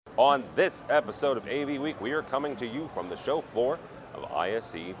On this episode of AV Week, we are coming to you from the show floor of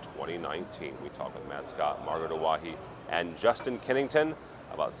ISE 2019. We talk with Matt Scott, Margaret Owahi, and Justin Kennington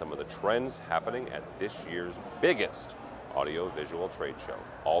about some of the trends happening at this year's biggest audiovisual trade show.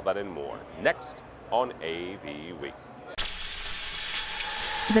 All that and more next on AV Week.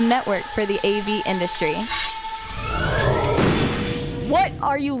 The network for the AV industry. What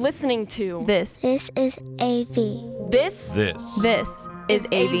are you listening to? This is AV. This is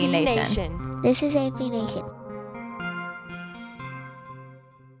AV Nation. This is AV Nation.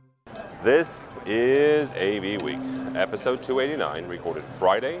 This is AV Week, episode 289, recorded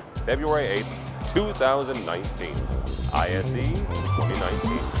Friday, February 8th, 2019. ISE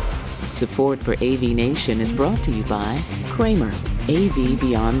 2019. Support for AV Nation is brought to you by Kramer, AV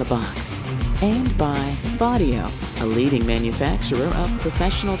Beyond the Box, and by Bodio, a leading manufacturer of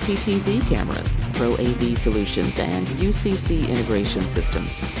professional PTZ cameras, Pro AV Solutions, and UCC integration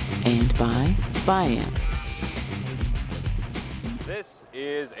systems, and by Biamp. This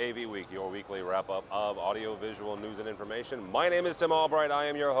is AV Week, your weekly wrap-up of audiovisual news and information. My name is Tim Albright. I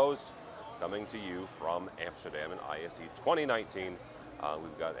am your host, coming to you from Amsterdam in ISE 2019.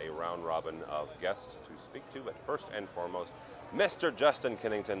 We've got a round robin of guests to speak to, but first and foremost, Mr. Justin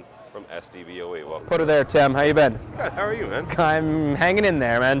Kennington from SDVOE. Welcome. Put her there, Tim. How you been? Good. How are you, man? I'm hanging in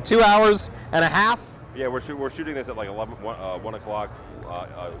there, man. 2 hours and a half. Yeah, we're shooting this at like 1 o'clock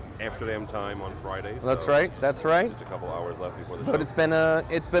Amsterdam time on Friday. That's so right. That's right. Just a couple hours left before the show. But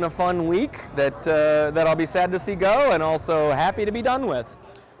it's been a fun week that I'll be sad to see go, and also happy to be done with.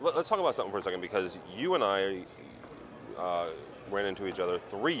 Let's talk about something for a second, because you and I ran into each other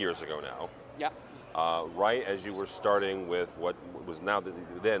 3 years ago now. Yeah. Right as you were starting with what was now the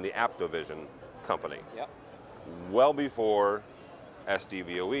Aptovision company. Yep. Well before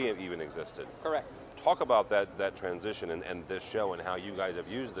SDVOE even existed. Correct. Talk about that transition and this show and how you guys have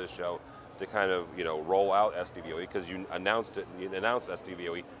used this show to kind of roll out SDVOE, because you announced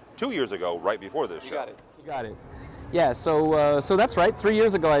SDVOE 2 years ago, right before this show. You got it. Yeah, so that's right. 3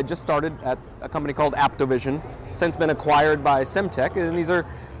 years ago, I just started at a company called Aptovision, since been acquired by Semtech, and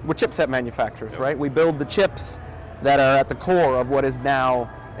we're chipset manufacturers, right? We build the chips that are at the core of what is now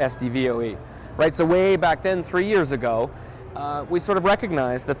SDVOE, right? So way back then, 3 years ago, we sort of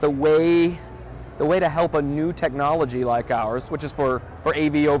recognized that the way to help a new technology like ours, which is for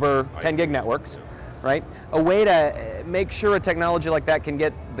AV over 10 gig networks, right? A way to make sure a technology like that can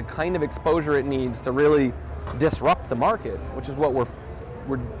get the kind of exposure it needs to really disrupt the market, which is what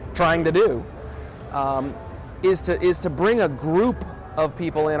we're trying to do, is to bring a group of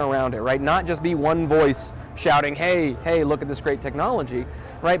people in around it, right? Not just be one voice shouting, hey, look at this great technology,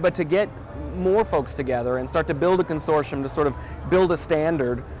 right? But to get more folks together and start to build a consortium to sort of build a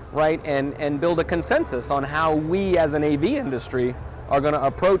standard, right? And build a consensus on how we as an AV industry are going to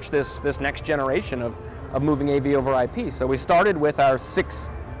approach this next generation of moving AV over IP. So we started with our 6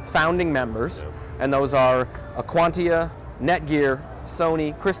 founding members, and those are Aquantia, Netgear,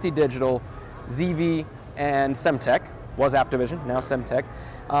 Sony, Christie Digital, ZV, and Semtech. Was Aptovision, now Semtech.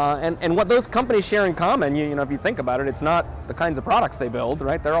 And what those companies share in common, if you think about it, it's not the kinds of products they build,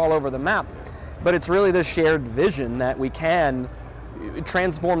 right? They're all over the map. But it's really this shared vision that we can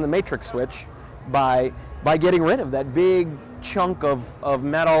transform the matrix switch by getting rid of that big chunk of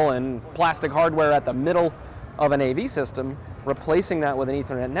metal and plastic hardware at the middle of an AV system, replacing that with an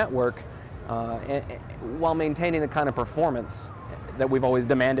Ethernet network, while maintaining the kind of performance that we've always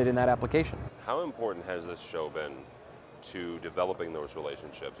demanded in that application. How important has this show been to developing those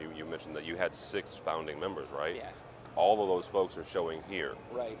relationships? You mentioned that you had 6 founding members, right? Yeah. All of those folks are showing here.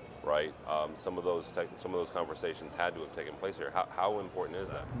 Right. Right. Some of those conversations had to have taken place here. How important is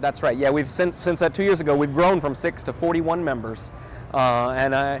that? That's right. Yeah, we've since that 2 years ago, we've grown from 6 to 41 members,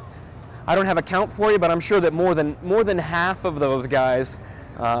 and I don't have a count for you, but I'm sure that more than half of those guys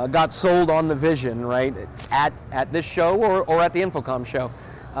got sold on the vision, right, at this show or at the Infocom show.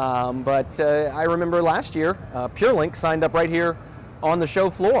 But I remember last year, PureLink signed up right here on the show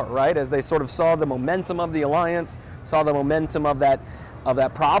floor, right, as they sort of saw the momentum of the alliance, saw the momentum of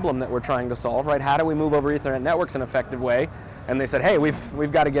that problem that we're trying to solve, right? How do we move over Ethernet networks in an effective way? And they said, hey,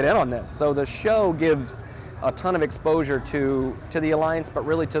 we've got to get in on this. So the show gives a ton of exposure to the alliance, but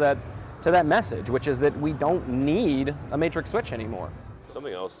really to that message, which is that we don't need a matrix switch anymore.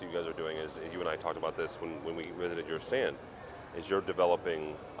 Something else you guys are doing is, you and I talked about this when we visited your stand, is you're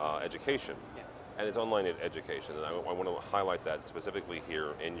developing education. Yeah. And it's online education, and I want to highlight that specifically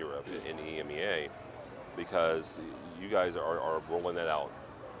here in Europe, in EMEA, because you guys are rolling that out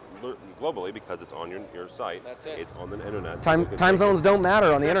globally because it's on your site. That's it. It's on the internet. Time zones don't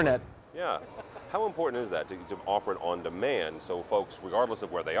matter on the internet. Yeah. How important is that to offer it on demand so folks, regardless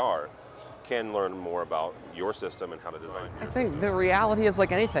of where they are, can learn more about your system and how to design I think the reality is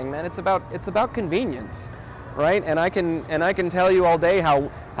like anything, man. It's about convenience, right? And I can tell you all day how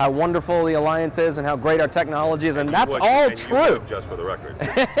wonderful the Alliance is and how great our technology is, and that's all true. Just for the record,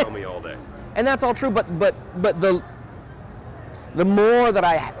 tell me all day. And that's all true, but the more that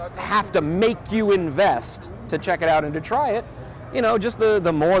I have to make you invest to check it out and to try it, just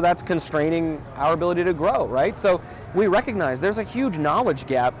the more that's constraining our ability to grow, right? So we recognize there's a huge knowledge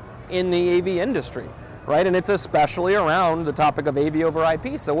gap in the AV industry, right? And it's especially around the topic of AV over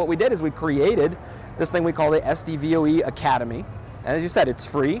IP. So what we did is we created this thing we call the SDVOE Academy. And as you said, it's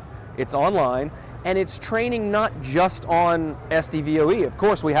free, it's online, and it's training not just on SDVOE. Of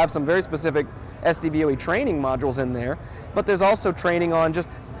course, we have some very specific SDVOE training modules in there, but there's also training on just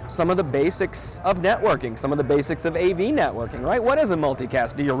some of the basics of networking, some of the basics of AV networking, right? What is a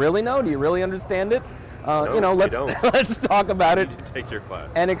multicast? Do you really know? Do you really understand it? No, Let's talk about it. Take your class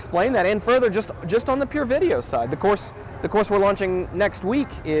and explain that. And further, just on the pure video side, the course we're launching next week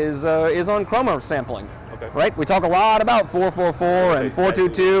is on chroma sampling. Okay. Right? We talk a lot about 444 and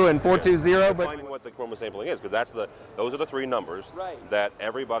 422 and 420, but defining what the chroma sampling is, because those are the three numbers that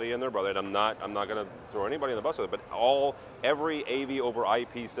everybody and their brother. And I'm not going to throw anybody in the bus with it, but every AV over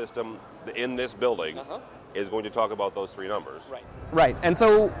IP system in this building. Is going to talk about those three numbers. Right. And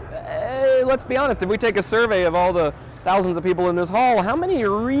so, let's be honest, if we take a survey of all the thousands of people in this hall, how many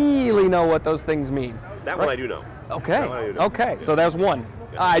really know what those things mean? That one I do know. Okay. That one I do know. Okay, so there's one.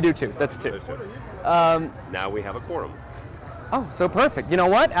 Yeah. I do too. That's two. Now we have a quorum. Oh, so perfect. You know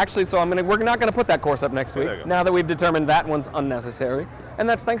what? Actually, we're not going to put that course up next week, now that we've determined that one's unnecessary. And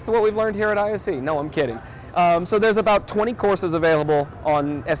that's thanks to what we've learned here at ISE. No, I'm kidding. So there's about 20 courses available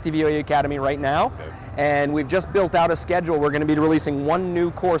on SDVOE Academy right now. Okay. And we've just built out a schedule. We're going to be releasing one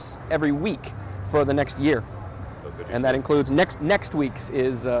new course every week for the next year. And that includes next week's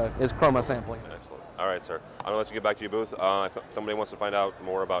is chroma sampling. Excellent. All right, sir. I'm going to let you get back to your booth. If somebody wants to find out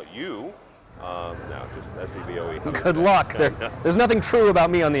more about you, no, just SDVOE. Good luck. There's nothing true about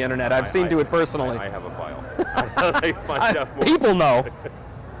me on the internet. I've seen to it personally. I have a file. Find out more. People know.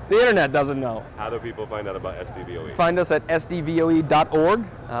 The internet doesn't know. How do people find out about SDVOE? Find us at sdvoe.org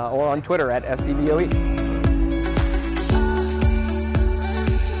or on Twitter at SDVOE.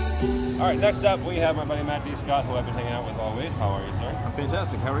 All right, next up we have my buddy Matt D. Scott, who I've been hanging out with all week. How are you, sir? I'm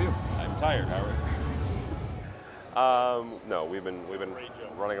fantastic. How are you? I'm tired. How are you? No, we've been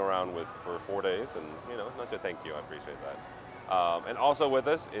running around for 4 days, and not to thank you. I appreciate that. And also with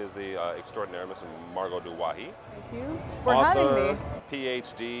us is the extraordinary Mr. Margot Douahi. Thank you for having me.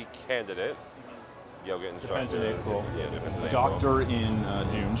 PhD candidate, yoga instructor. Defense in April. Yeah, defense in April. Doctor in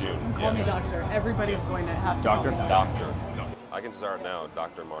June. Call me doctor. Everybody's going to have to Doctor? call me Doctor. I can start now,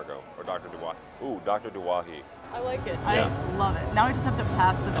 Dr. Margot, or Dr. Douahi. Ooh, Dr. Douahi. I like it. I love it. Now I just have to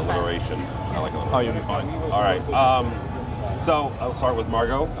pass the defense. Alliteration. I like alliteration. Oh, you'll be fine. All right. So I'll start with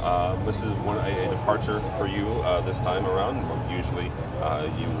Margot. This is a departure for you this time around. Usually,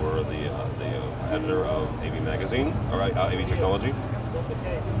 you were the editor of AV Magazine, all right, AV Technology.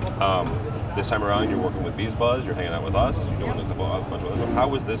 This time around, you're working with BeesBuzz. You're hanging out with us. You're doing a bunch of other stuff. How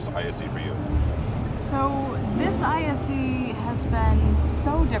was this ISE for you? So this ISE has been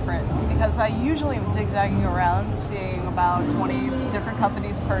so different because I usually am zigzagging around seeing about 20 different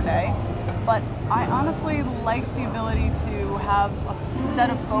companies per day. But I honestly liked the ability to have a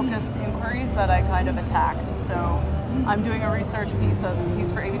set of focused inquiries that I kind of attacked. So I'm doing a research piece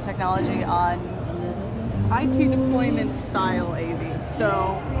for AV Technology on IT deployment style AV.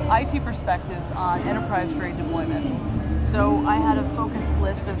 So IT perspectives on enterprise grade deployments. So I had a focused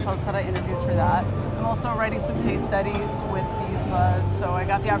list of folks that I interviewed for that. I'm also writing some case studies with BeesBuzz, so I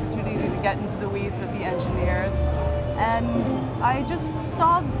got the opportunity to get into the weeds with the engineers. And I just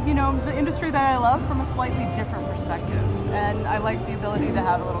saw, the industry that I love from a slightly different perspective. And I like the ability to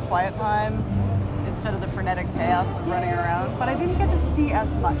have a little quiet time instead of the frenetic chaos of running around. But I didn't get to see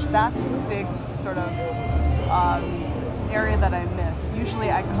as much. That's the big sort of area that I missed.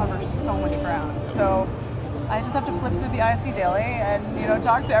 Usually I cover so much ground. So I just have to flip through the ISE daily and,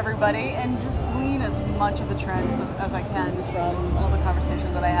 talk to everybody and just glean as much of the trends as I can from all the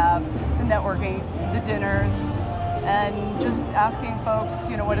conversations that I have, the networking, the dinners, and just asking folks,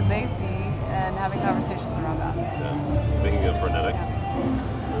 what did they see, and having conversations around that. Yeah. Speaking of frenetic,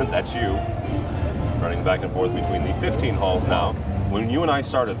 that's you running back and forth between the 15 halls now. When you and I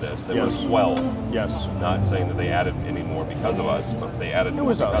started this, there was Swell. Yes. Not saying that they added any more because of us, but they added more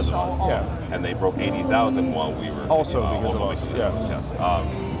because us. of us. Yeah. And they broke 80,000 while we were also because of us. Yes.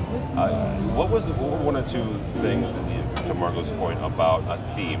 What were one or two things, to Margot's point, about a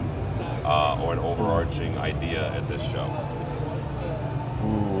theme or an overarching idea at this show?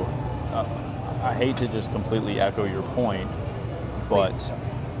 Ooh, I hate to just completely echo your point, but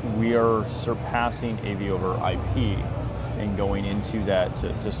we are surpassing AV over IP and going into that,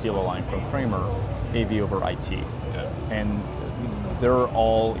 to steal a line from Kramer, AV over IT. Okay. And they're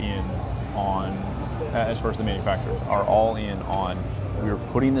all in on, as far as the manufacturers, are all in on, we are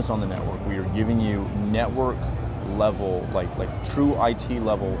putting this on the network, we are giving you network level, like true IT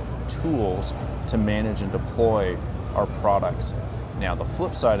level tools to manage and deploy our products. Now the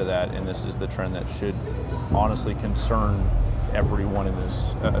flip side of that, and this is the trend that should honestly concern everyone in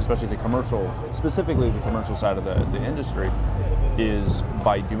this, especially the commercial, specifically the commercial side of the industry, is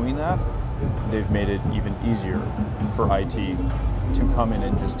by doing that, they've made it even easier for IT to come in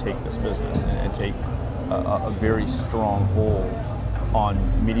and just take this business and take a very strong hold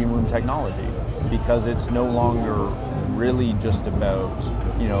on meeting room technology, because it's no longer really just about,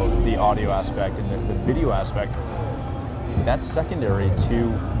 you know, the audio aspect and the video aspect. That's secondary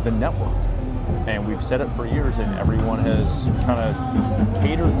to the network. And we've said it for years, and everyone has kind of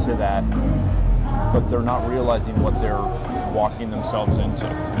catered to that, but they're not realizing what they're walking themselves into.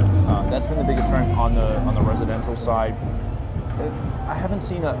 That's been the biggest trend on the residential side. I haven't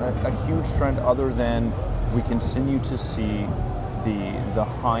seen a huge trend other than we continue to see the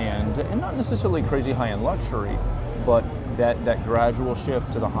high end, and not necessarily crazy high end luxury, but that gradual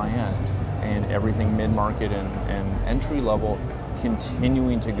shift to the high end, and everything mid-market and entry level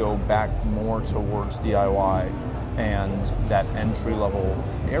continuing to go back more towards DIY and that entry level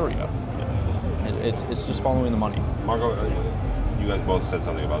area. It's just following the money. Marco, you guys both said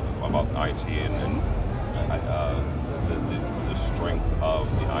something about IT and the strength of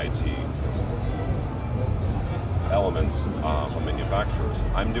the IT elements from manufacturers.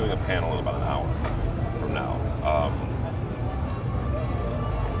 I'm doing a panel in about an hour from now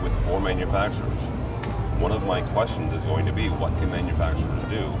with 4 manufacturers. One of my questions is going to be, what can manufacturers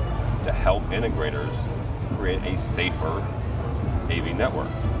do to help integrators create a safer AV network?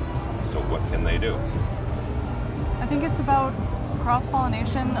 So what can they do? I think it's about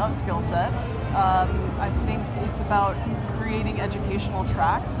cross-pollination of skill sets. I think it's about creating educational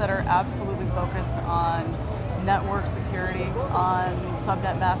tracks that are absolutely focused on network security, on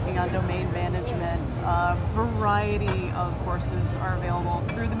subnet masking, on domain management. A variety of courses are available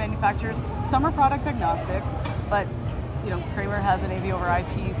through the manufacturers. Some are product agnostic, but Kramer has an AV over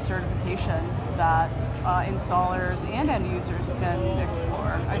IP certification that installers and end users can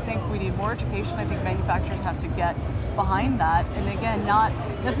explore. I think we need more education. I think manufacturers have to get behind that, and again, not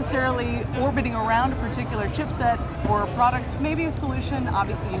necessarily orbiting around a particular chipset or a product, maybe a solution.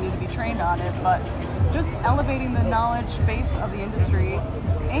 Obviously you need to be trained on it, but just elevating the knowledge base of the industry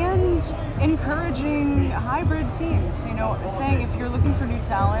and encouraging hybrid teams. Saying if you're looking for new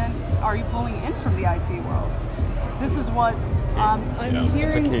talent, are you pulling in from the IT world? This is what I'm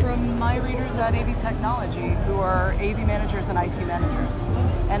hearing from my readers at AV Technology, who are AV managers and IT managers.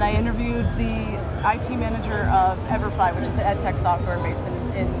 And I interviewed the IT manager of EverFi, which is an ed tech software based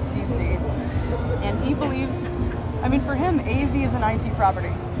in DC. And he believes, for him, AV is an IT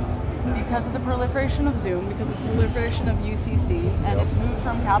property because of the proliferation of Zoom, because of the proliferation of UCC, and it's moved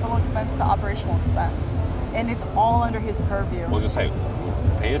from capital expense to operational expense. And it's all under his purview. Well, just say,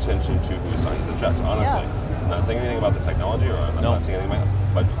 pay attention to who signs the checks, honestly. Yeah. I'm not saying anything about the technology, or I'm not saying anything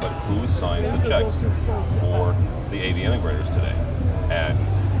about but who signs the checks for the AV integrators today? And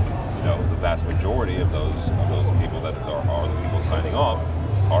the vast majority of those people that are the people signing off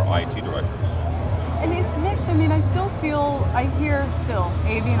are IT directors. And it's mixed. I hear still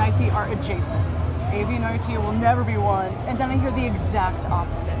AV and IT are adjacent. AV and IT will never be one. And then I hear the exact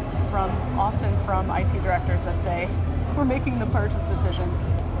opposite often from IT directors that say, we're making the purchase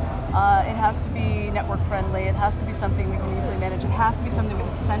decisions. It has to be network friendly. It has to be something we can easily manage. It has to be something we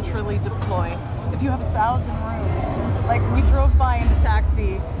can centrally deploy. If you have 1,000 rooms, like we drove by in the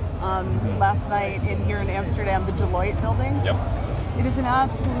taxi last night here in Amsterdam, the Deloitte building. Yep. It is an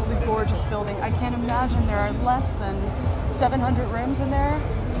absolutely gorgeous building. I can't imagine there are less than 700 rooms in there.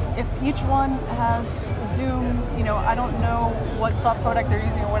 If each one has Zoom, I don't know what soft codec they're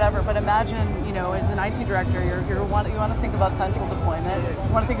using or whatever, but imagine, as an IT director, you want to think about central deployment,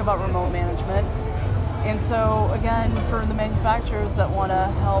 you want to think about remote management. And so, again, for the manufacturers that want to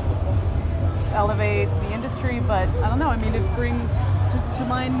help elevate the industry, but I don't know, it brings to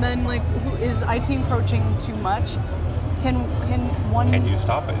mind then, is IT encroaching too much? Can you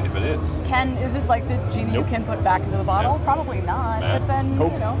stop it if it is? Is it like the genie you can put back into the bottle? Yep. Probably not. But then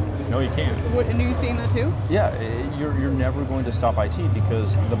No, you can't. And are you seeing that too? Yeah, you're never going to stop IT,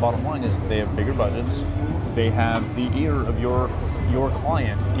 because the bottom line is they have bigger budgets. They have the ear of your your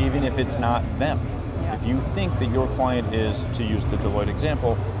client, even if it's not them. Yeah. If you think that your client is, to use the Deloitte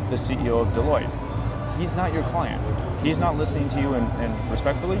example, the CEO of Deloitte, he's not your client. He's not listening to you, and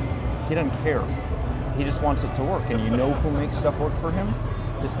respectfully, he doesn't care. He just wants it to work. And you know who makes stuff work for him?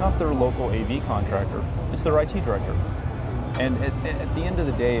 It's not their local AV contractor, it's their IT director. And at the end of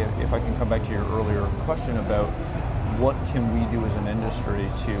the day, if I can come back to your earlier question about what can we do as an industry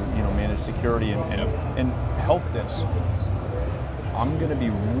to manage security and help this, I'm going to be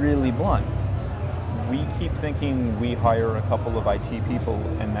really blunt. We keep thinking we hire a couple of IT people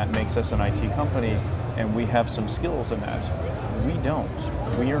and that makes us an IT company and we have some skills in that. We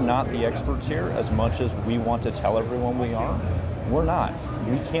don't. We are not the experts here as much as we want to tell everyone we are. We're not.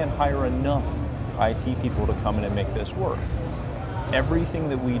 We can't hire enough IT people to come in and make this work. Everything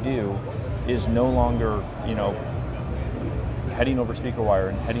that we do is no longer, heading over speaker wire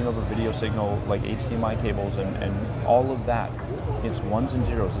and heading over video signal like HDMI cables and all of that. It's ones and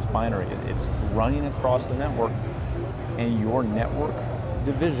zeros, it's binary. It's running across the network, and your network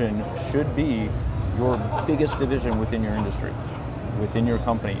division should be your biggest division within your industry, within your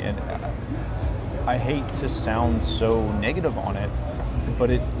company. And I hate to sound so negative on it, but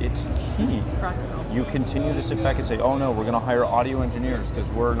it's key. Practical. You continue to sit back and say, oh no, we're going to hire audio engineers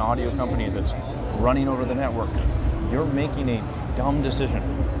because we're an audio company that's running over the network. You're making a dumb decision.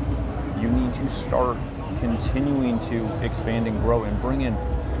 You need to start continuing to expand and grow and bring in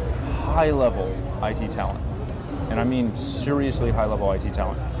high-level IT talent. And I mean seriously high-level IT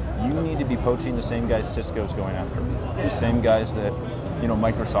talent. You need to be poaching the same guys Cisco's going after, the same guys that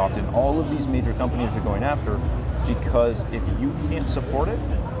Microsoft and all of these major companies are going after, because if you can't support it,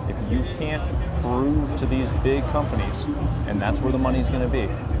 if you can't prove to these big companies, and that's where the money's going to be,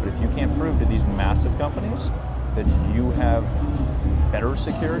 but if you can't prove to these massive companies that you have better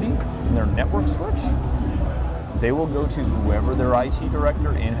security in their network switch, they will go to whoever their IT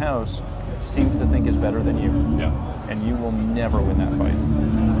director in-house seems to think is better than you. Yeah. And you will never win that fight.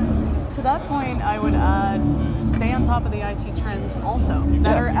 To that point, I would add, stay on top of the IT trends also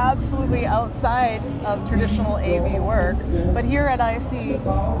that are absolutely outside of traditional AV work. But here at ISE,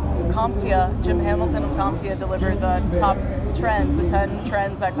 CompTIA, Jim Hamilton of CompTIA delivered the top trends, the 10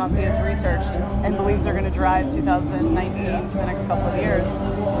 trends that CompTIA has researched and believes are going to drive 2019 for the next couple of years.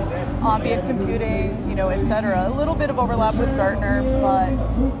 Ambient computing, etc. A little bit of overlap with Gartner, but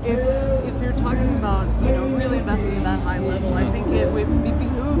if you're talking about, really investing in that high level, I think it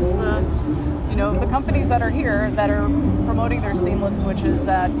behooves the companies that are here that are promoting their seamless switches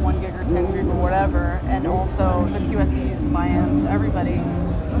at 1 gig or 10 gig or whatever, and also the QSEs, the BIAMs, everybody,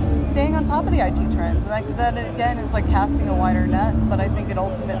 staying on top of the IT trends. And that again is like casting a wider net, but I think it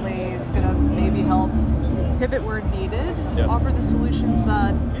ultimately is going to maybe help pivot where needed, offer the solutions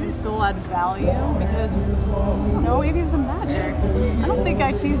that still add value, because AV's the magic. I don't think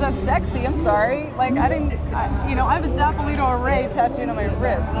IT's that sexy, I'm sorry. Like I have a Zappolito array tattooed on my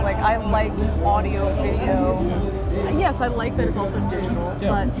wrist. Like I like audio, video. Yes, I like that it's also digital,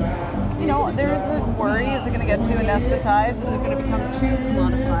 but there's a worry, is it going to get too anesthetized? Is it going to become too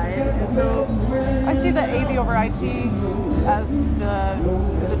commodified? And so I see the AV over IT as the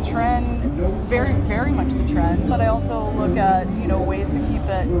trend, very, very much the trend, but I also look at, ways to keep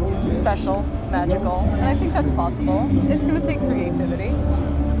it special, magical, and I think that's possible. It's going to take creativity.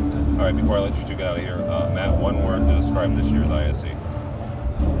 All right, before I let you two get out of here, Matt, one word to describe this year's ISE.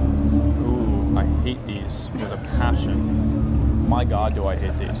 Ooh, I hate these with a passion. My God, do I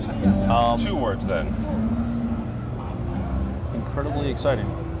hate these. 2 words then. Incredibly exciting.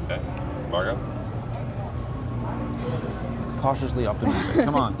 Okay. Margo? Cautiously optimistic.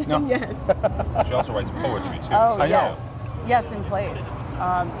 Come on. No. Yes. She also writes poetry too. Oh, so yes. Yes, in place.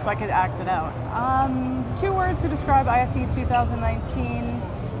 So I could act it out. 2 words to describe ISE 2019.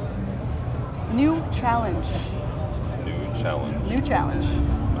 New challenge. New challenge. New challenge.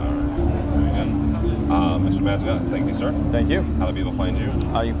 All right. Very good. Mr. Matt Scott, thank you, sir. Thank you. How do people find you? You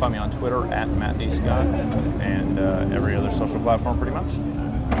can find me on Twitter at Matt D. Scott and every other social platform pretty much.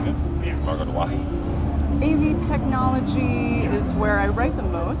 Very good. It's Margo Dawahi. AV technology is where I write the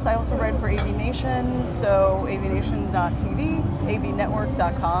most. I also write for AV Nation, so avnation.tv,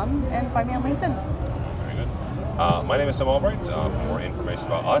 avnetwork.com, and find me on LinkedIn. Very good. My name is Tim Albright. For more information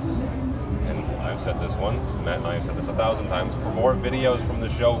about us, and I've said this once, Matt and I have said this 1,000 times, for more videos from the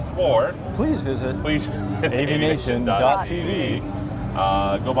show floor, please visit avnation.tv.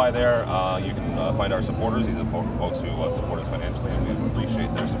 Go by there. You can find our supporters. These are folks who support us financially, and we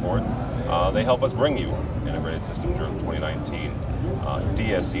appreciate their support. They help us bring you Integrated Systems Europe 2019,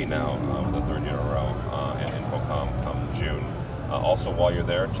 DSE now with the 3rd year in a row, and InfoComm come June. Also, while you're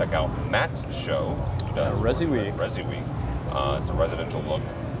there, check out Matt's show. He does Resi Week. Resi Week. It's a residential look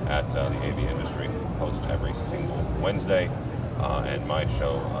at the AV industry. Post every single Wednesday, and my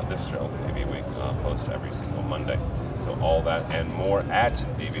show, this show, AV Week, posts every single Monday. So all that and more at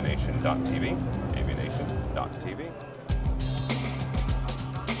avnation.tv, avnation.tv.